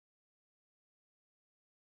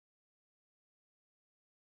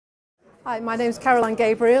Hi, my name is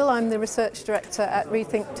Gabriel. I'm the Research Director at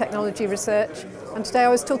Rethink Technology Research, and today I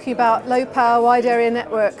was talking about low-power wide area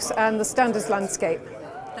networks and the standards landscape.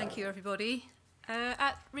 Thank you, everybody.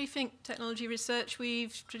 At Rethink Technology Research,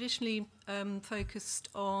 we've traditionally focused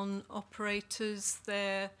on operators,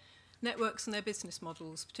 their networks and their business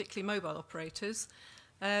models, particularly mobile operators.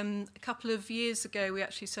 A couple of years ago, we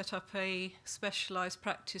actually set up a specialised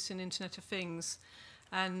practice in Internet of Things.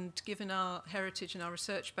 And given our heritage and our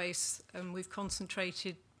research base, we've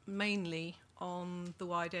concentrated mainly on the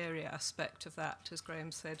wide area aspect of that, as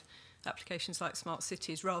Graham said, applications like smart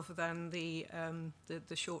cities rather than the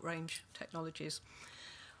short-range technologies.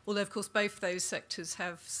 Although, of course, both those sectors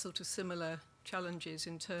have sort of similar challenges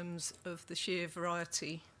in terms of the sheer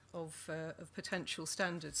variety of potential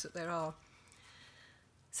standards that there are.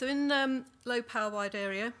 So in low-power wide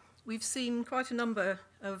area, we've seen quite a number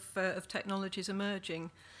of technologies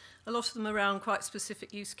emerging, a lot of them around quite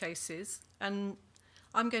specific use cases. And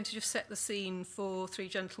I'm going to just set the scene for three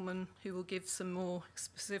gentlemen who will give some more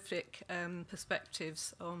specific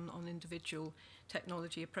perspectives on individual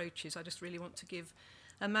technology approaches. I just really want to give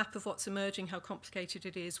a map of what's emerging, how complicated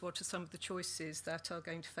it is, what are some of the choices that are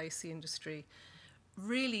going to face the industry.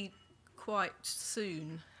 Really quite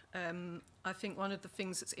soon, I think one of the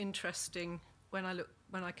things that's interesting when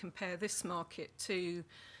I compare this market to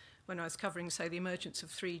when I was covering, say, the emergence of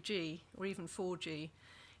 3G or even 4G,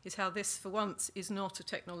 is how this, for once, is not a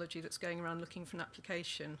technology that's going around looking for an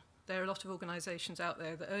application. There are a lot of organisations out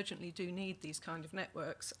there that urgently do need these kind of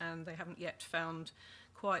networks, and they haven't yet found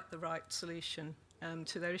quite the right solution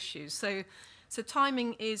to their issues. So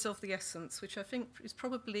timing is of the essence, which I think is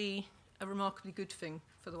probably a remarkably good thing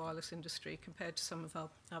for the wireless industry compared to some of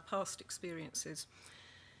our past experiences.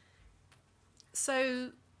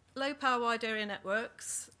 So low-power wide area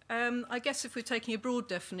networks, I guess if we're taking a broad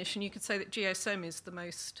definition, you could say that GSM is the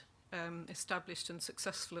most established and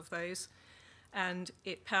successful of those, and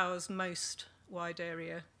it powers most wide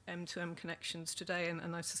area M2M connections today,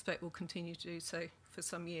 and I suspect will continue to do so for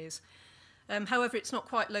some years. However, it's not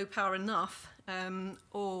quite low power enough,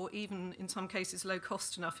 or even in some cases low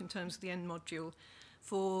cost enough in terms of the end module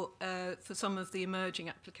for some of the emerging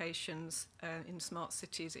applications in smart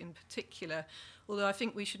cities in particular. Although I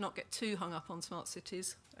think we should not get too hung up on smart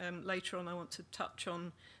cities. Later on I want to touch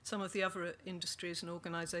on some of the other industries and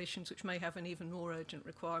organisations which may have an even more urgent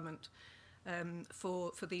requirement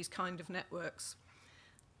for these kind of networks.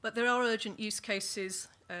 But there are urgent use cases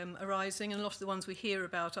arising, and a lot of the ones we hear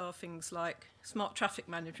about are things like smart traffic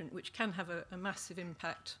management, which can have a massive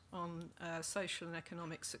impact on social and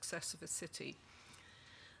economic success of a city.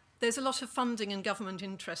 There's a lot of funding and government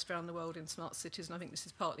interest around the world in smart cities, and I think this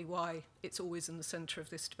is partly why it's always in the centre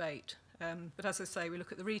of this debate. But as I say, we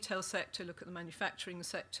look at the retail sector, look at the manufacturing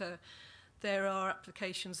sector. There are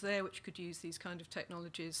applications there which could use these kind of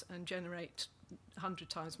technologies and generate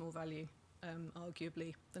 100 times more value,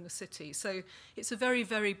 arguably, than a city. So it's a very,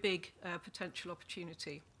 very big potential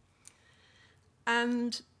opportunity.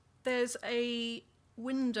 And there's a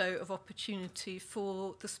window of opportunity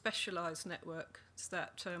for the specialised networks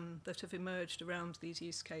that have emerged around these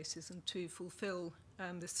use cases and to fulfil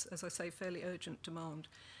this, as I say, fairly urgent demand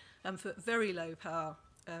for very low power,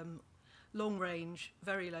 long range,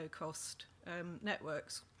 very low cost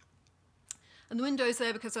networks. And the window is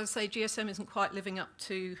there because, as I say, GSM isn't quite living up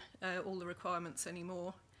to all the requirements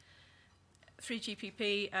anymore.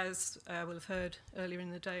 3GPP, as we'll have heard earlier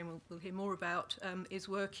in the day and we'll hear more about, is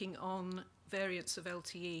working on variants of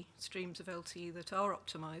LTE, streams of LTE that are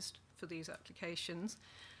optimised for these applications,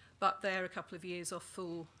 but they're a couple of years off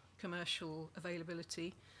full commercial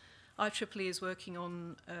availability. IEEE is working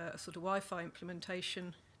on a sort of Wi-Fi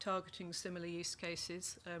implementation targeting similar use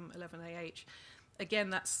cases, 11AH. Again,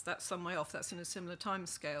 that's some way off, that's in a similar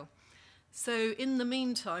timescale. So in the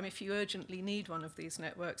meantime, if you urgently need one of these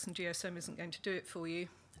networks and GSM isn't going to do it for you,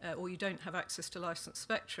 or you don't have access to licensed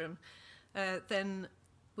spectrum, then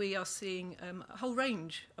we are seeing a whole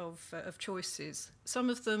range of choices. Some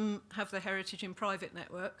of them have their heritage in private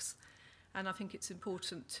networks, and I think it's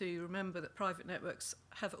important to remember that private networks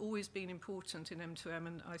have always been important in M2M,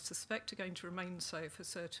 and I suspect are going to remain so for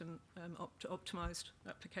certain optimised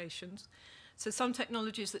applications. So some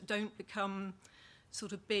technologies that don't become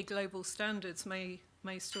sort of big global standards may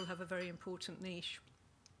still have a very important niche.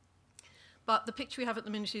 But the picture we have at the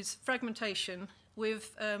minute is fragmentation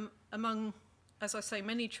with, among, as I say,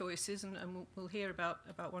 many choices, and we'll hear about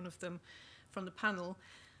one of them from the panel.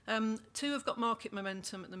 Two have got market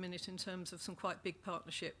momentum at the minute in terms of some quite big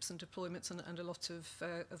partnerships and deployments and a lot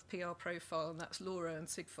of PR profile, and that's LoRa and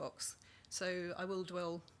Sigfox. So I will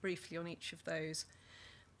dwell briefly on each of those.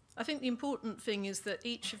 I think the important thing is that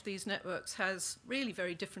each of these networks has really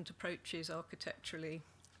very different approaches architecturally,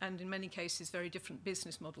 and in many cases very different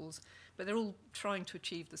business models, but they're all trying to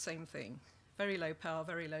achieve the same thing. Very low power,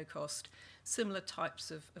 very low cost, similar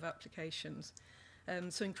types of applications.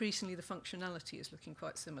 So increasingly the functionality is looking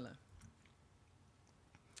quite similar.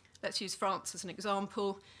 Let's use France as an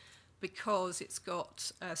example, because it's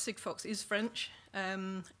got, Sigfox is French,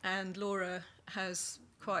 and LoRa has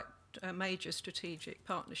quite major strategic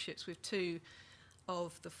partnerships with 2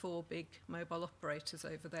 of the 4 big mobile operators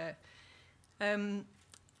over there.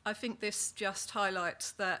 I think this just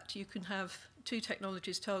highlights that you can have 2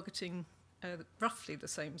 technologies targeting roughly the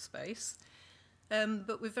same space,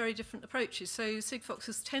 but with very different approaches. So Sigfox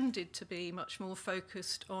has tended to be much more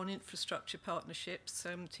focused on infrastructure partnerships.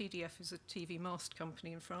 TDF is a TV mast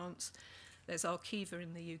company in France. There's Arqiva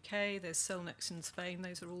in the UK. There's Cellnex in Spain.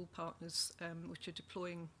 Those are all partners which are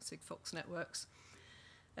deploying Sigfox networks.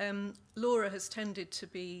 LoRa has tended to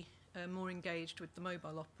be more engaged with the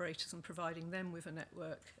mobile operators and providing them with a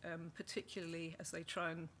network, particularly as they try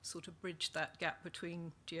and sort of bridge that gap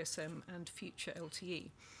between GSM and future LTE.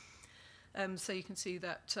 So you can see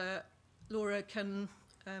that LoRa can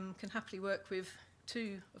happily work with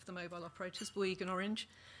 2 of the mobile operators, Bouygues and Orange.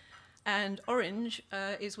 And Orange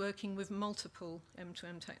is working with multiple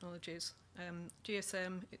M2M technologies.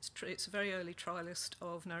 GSM, it's a very early trialist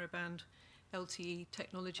of narrowband LTE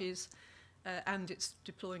technologies, and it's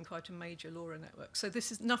deploying quite a major LoRa network. So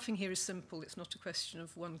nothing here is simple. It's not a question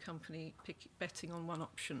of one company betting on one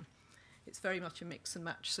option. It's very much a mix and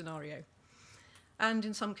match scenario. And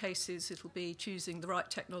in some cases, it'll be choosing the right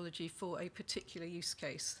technology for a particular use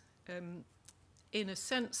case. In a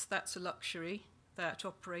sense, that's a luxury that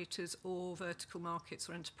operators or vertical markets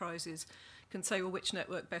or enterprises can say, well, which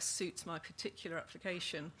network best suits my particular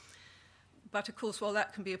application. But of course, while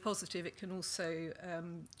that can be a positive, it can also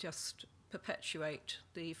just perpetuate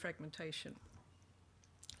the fragmentation.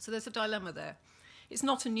 So there's a dilemma there. It's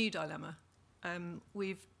not a new dilemma.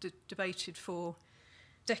 We've debated for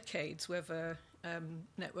decades whether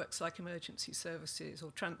networks like emergency services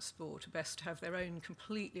or transport are best to have their own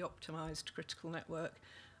completely optimized critical network,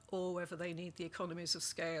 or whether they need the economies of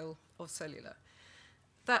scale of cellular.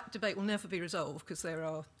 That debate will never be resolved because there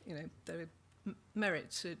are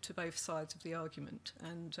merits to both sides of the argument.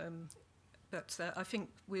 And but I think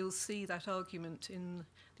we'll see that argument in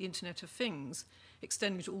the Internet of Things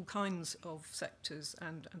extending to all kinds of sectors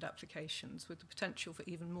and applications, with the potential for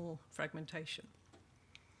even more fragmentation.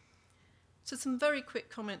 So some very quick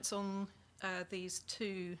comments on these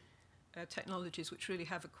 2 technologies which really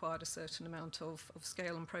have acquired a certain amount of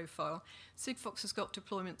scale and profile. Sigfox has got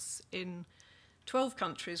deployments in 12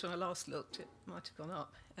 countries. When I last looked, it might have gone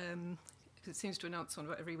up, because it seems to announce one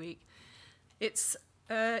about every week. It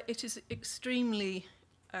is extremely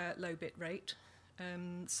low bit rate,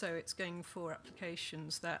 so it's going for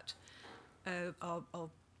applications that are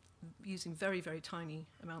using very, very tiny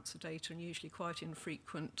amounts of data and usually quite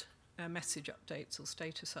infrequent message updates or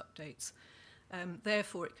status updates.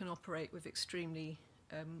 Therefore, it can operate with extremely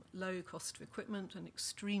low cost of equipment and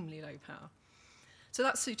extremely low power. So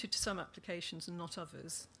that's suited to some applications and not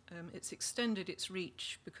others. It's extended its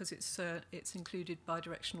reach because it's included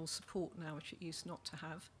bidirectional support now, which it used not to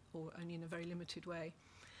have, or only in a very limited way.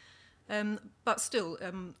 But still,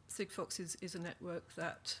 Sigfox is a network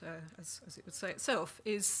that, as it would say itself,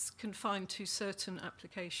 is confined to certain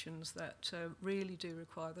applications that really do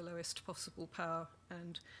require the lowest possible power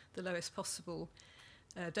and the lowest possible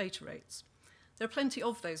data rates. There are plenty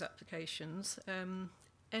of those applications.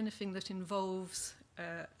 Anything that involves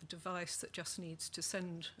a device that just needs to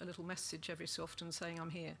send a little message every so often saying, I'm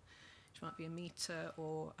here, which might be a meter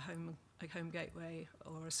or a home gateway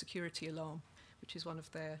or a security alarm, which is one of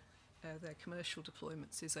their commercial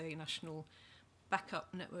deployments, is a national backup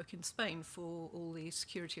network in Spain for all the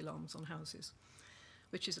security alarms on houses,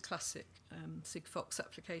 which is a classic Sigfox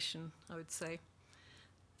application, I would say.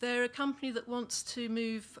 They're a company that wants to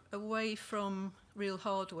move away from real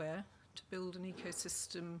hardware to build an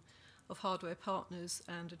ecosystem of hardware partners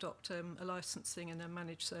and adopt a licensing and a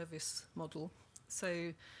managed service model.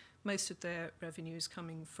 So most of their revenue is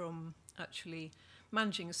coming from actually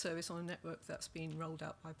managing a service on a network that's been rolled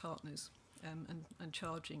out by partners, and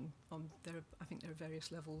charging on I think there are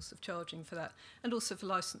various levels of charging for that, and also for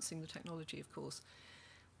licensing the technology, of course.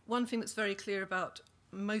 One thing that's very clear about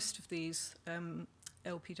most of these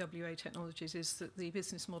LPWA technologies is that the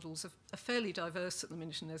business models are fairly diverse at the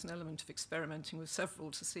minute, and there's an element of experimenting with several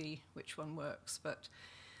to see which one works. But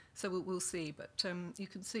so we'll see. But you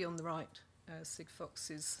can see on the right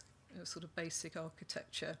Sigfox's sort of basic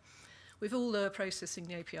architecture, with all the processing,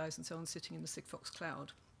 the APIs and so on sitting in the Sigfox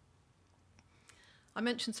cloud. I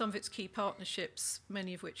mentioned some of its key partnerships,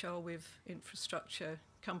 many of which are with infrastructure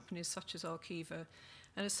companies such as Arqiva.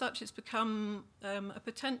 And as such, it's become a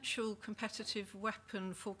potential competitive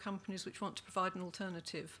weapon for companies which want to provide an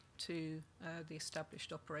alternative to the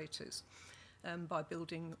established operators by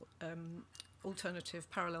building alternative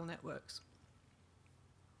parallel networks.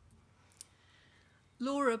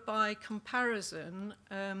 LoRa, by comparison,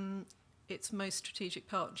 its most strategic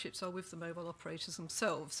partnerships are with the mobile operators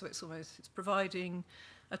themselves. So it's providing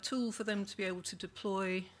a tool for them to be able to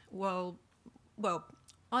deploy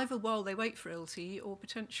either while they wait for LTE or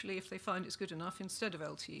potentially, if they find it's good enough, instead of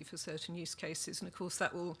LTE for certain use cases. And of course,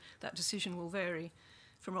 that decision will vary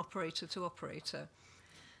from operator to operator.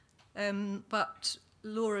 But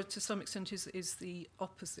LoRa, to some extent, is the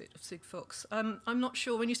opposite of Sigfox. I'm not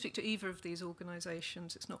sure, when you speak to either of these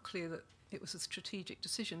organisations, it's not clear that it was a strategic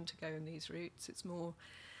decision to go in these routes. It's more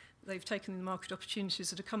they've taken the market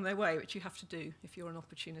opportunities that have come their way, which you have to do if you're an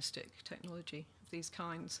opportunistic technology of these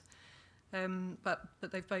kinds. But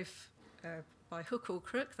they've both, by hook or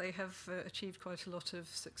crook, they have achieved quite a lot of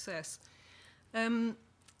success. LoRa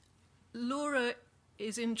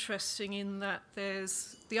is interesting in that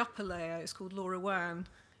there's the upper layer, it's called LoRaWAN,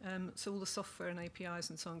 so all the software and APIs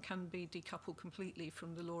and so on can be decoupled completely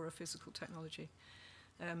from the LoRa physical technology.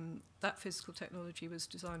 That physical technology was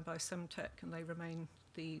designed by Semtech, and they remain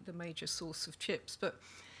the major source of chips. But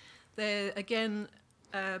there, again,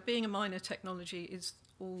 being a minor technology is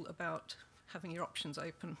all about having your options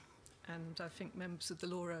open. And I think members of the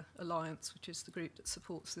LoRa Alliance, which is the group that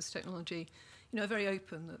supports this technology, are very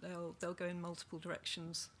open that they'll go in multiple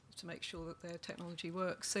directions to make sure that their technology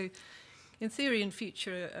works. So in theory, in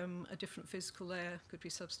future, a different physical layer could be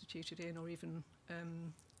substituted in, or even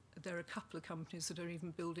there are a couple of companies that are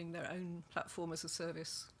even building their own platform as a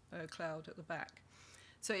service cloud at the back.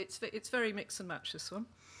 So it's very mix and match, this one.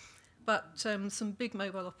 But some big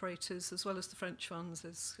mobile operators, as well as the French ones,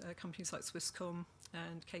 there's companies like Swisscom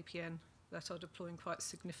and KPN that are deploying quite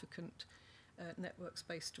significant networks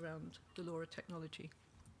based around the LoRa technology.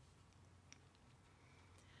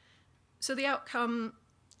 So the outcome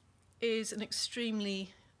is an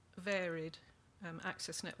extremely varied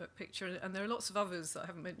access network picture, and there are lots of others that I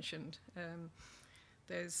haven't mentioned.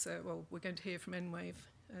 We're going to hear from Enwave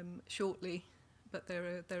shortly, but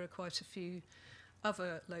there are quite a few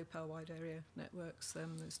other low-power wide area networks.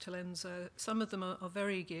 There's Telenza. Some of them are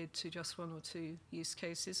very geared to just one or two use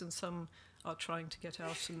cases, and some are trying to get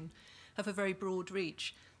out and have a very broad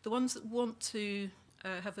reach. The ones that want to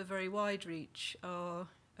have a very wide reach are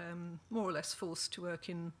more or less forced to work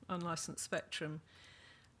in unlicensed spectrum,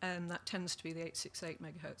 and that tends to be the 868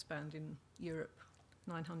 megahertz band in Europe,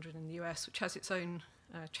 900 in the US, which has its own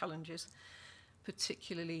challenges,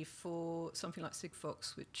 particularly for something like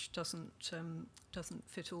Sigfox, which doesn't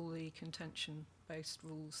fit all the contention-based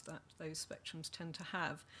rules that those spectrums tend to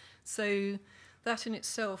have. So that in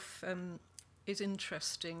itself is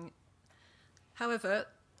interesting. However,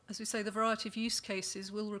 as we say, the variety of use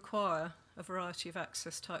cases will require a variety of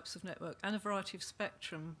access types of network and a variety of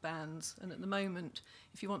spectrum bands. And at the moment,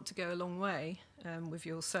 if you want to go a long way with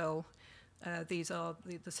your cell, these are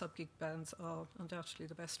the sub-gig bands are undoubtedly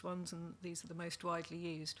the best ones, and these are the most widely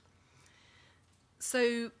used.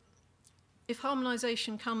 So if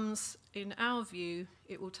harmonisation comes, in our view,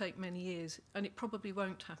 it will take many years, and it probably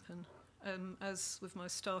won't happen. As with my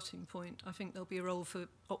starting point, I think there'll be a role for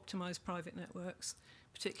optimised private networks,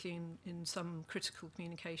 particularly in some critical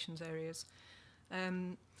communications areas.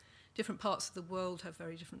 Different parts of the world have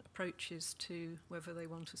very different approaches to whether they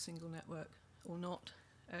want a single network or not.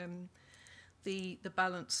 The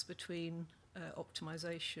balance between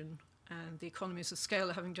optimization and the economies of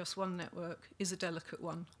scale of having just one network is a delicate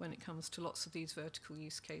one when it comes to lots of these vertical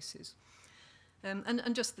use cases.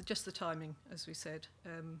 And just the timing, as we said.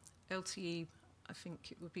 LTE, I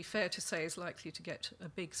think it would be fair to say, is likely to get a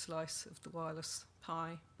big slice of the wireless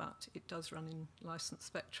pie, but it does run in licensed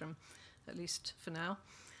spectrum, at least for now.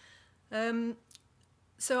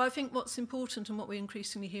 So I think what's important, and what we're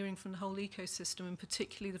increasingly hearing from the whole ecosystem, and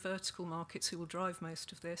particularly the vertical markets who will drive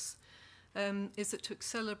most of this, is that to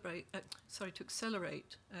accelerate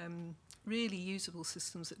really usable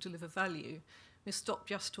systems that deliver value, we stop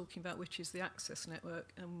just talking about which is the access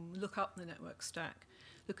network and look up the network stack,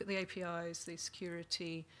 look at the APIs, the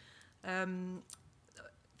security,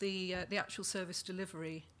 the actual service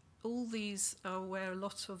delivery. All these are where a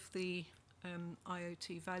lot of the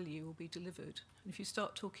IoT value will be delivered. And if you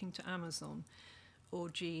start talking to Amazon or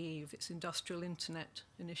GE, if it's Industrial Internet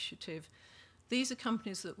Initiative, these are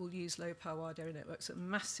companies that will use low-power wide area networks at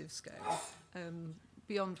massive scale,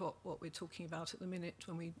 beyond what we're talking about at the minute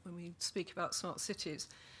when we speak about smart cities.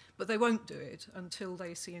 But they won't do it until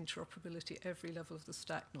they see interoperability at every level of the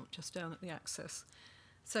stack, not just down at the access.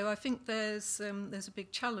 So I think there's a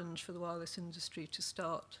big challenge for the wireless industry to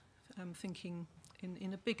start thinking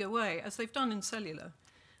in a bigger way, as they've done in cellular,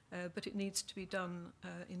 but it needs to be done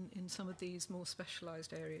in some of these more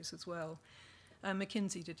specialised areas as well.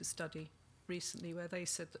 McKinsey did a study recently where they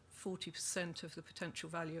said that 40% of the potential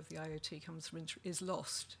value of the IoT is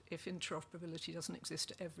lost if interoperability doesn't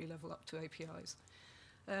exist at every level up to APIs.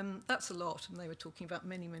 That's a lot, and they were talking about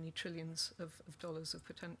many, many trillions of dollars of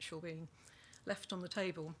potential being left on the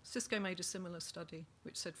table. Cisco made a similar study,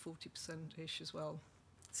 which said 40%-ish as well.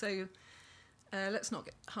 So let's not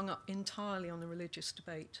get hung up entirely on the religious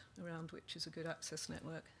debate around which is a good access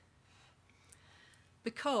network.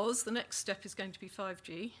 Because the next step is going to be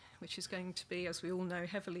 5G, which is going to be, as we all know,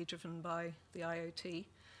 heavily driven by the IoT.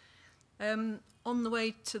 On the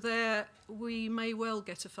way to there, we may well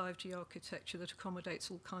get a 5G architecture that accommodates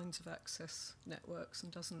all kinds of access networks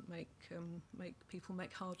and doesn't make people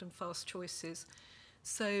make hard and fast choices.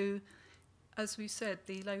 So, as we said,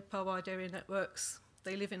 the low-power wide area networks,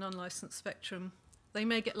 they live in unlicensed spectrum. They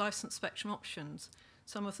may get licensed spectrum options.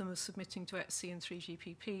 Some of them are submitting to ETSI and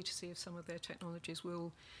 3GPP to see if some of their technologies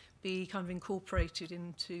will be kind of incorporated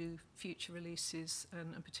into future releases,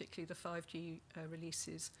 and particularly the 5G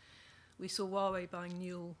releases. We saw Huawei buying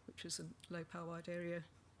Newell, which was a low-power wide area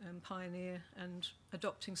pioneer, and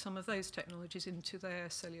adopting some of those technologies into their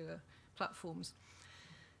cellular platforms.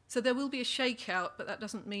 So there will be a shakeout, but that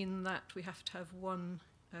doesn't mean that we have to have one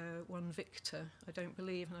victor, I don't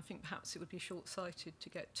believe, and I think perhaps it would be short-sighted to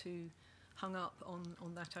get too hung up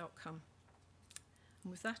on that outcome.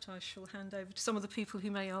 And with that, I shall hand over to some of the people who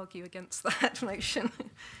may argue against that motion.